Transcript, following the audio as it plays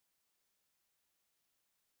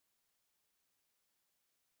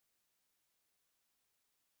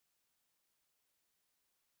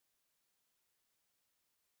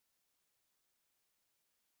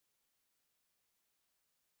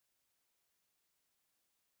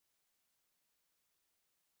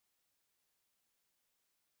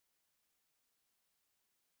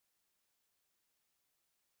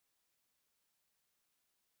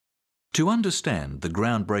To understand the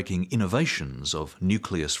groundbreaking innovations of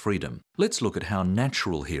nucleus freedom, let's look at how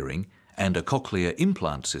natural hearing and a cochlear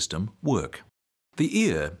implant system work. The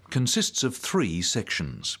ear consists of three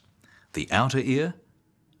sections: the outer ear,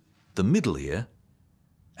 the middle ear,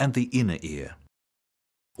 and the inner ear.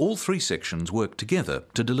 All three sections work together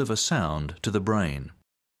to deliver sound to the brain.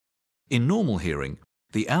 In normal hearing,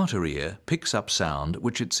 the outer ear picks up sound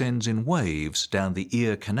which it sends in waves down the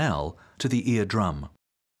ear canal to the eardrum.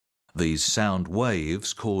 These sound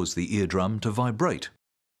waves cause the eardrum to vibrate.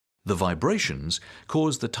 The vibrations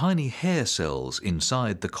cause the tiny hair cells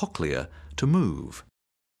inside the cochlea to move.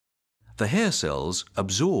 The hair cells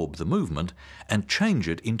absorb the movement and change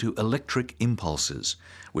it into electric impulses,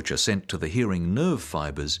 which are sent to the hearing nerve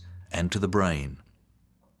fibres and to the brain.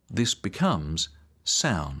 This becomes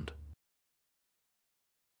sound.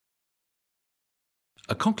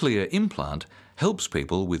 A cochlear implant helps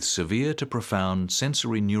people with severe to profound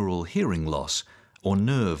sensory neural hearing loss or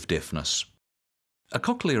nerve deafness. A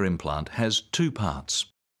cochlear implant has two parts: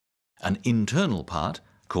 an internal part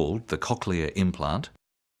called the cochlear implant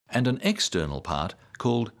and an external part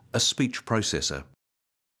called a speech processor.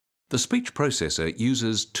 The speech processor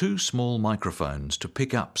uses two small microphones to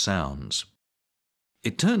pick up sounds.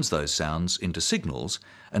 It turns those sounds into signals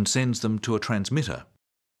and sends them to a transmitter.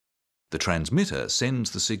 The transmitter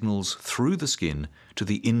sends the signals through the skin to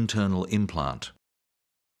the internal implant.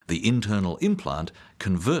 The internal implant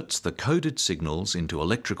converts the coded signals into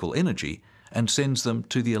electrical energy and sends them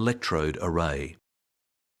to the electrode array.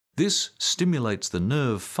 This stimulates the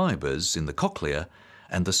nerve fibres in the cochlea,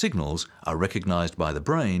 and the signals are recognised by the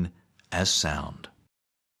brain as sound.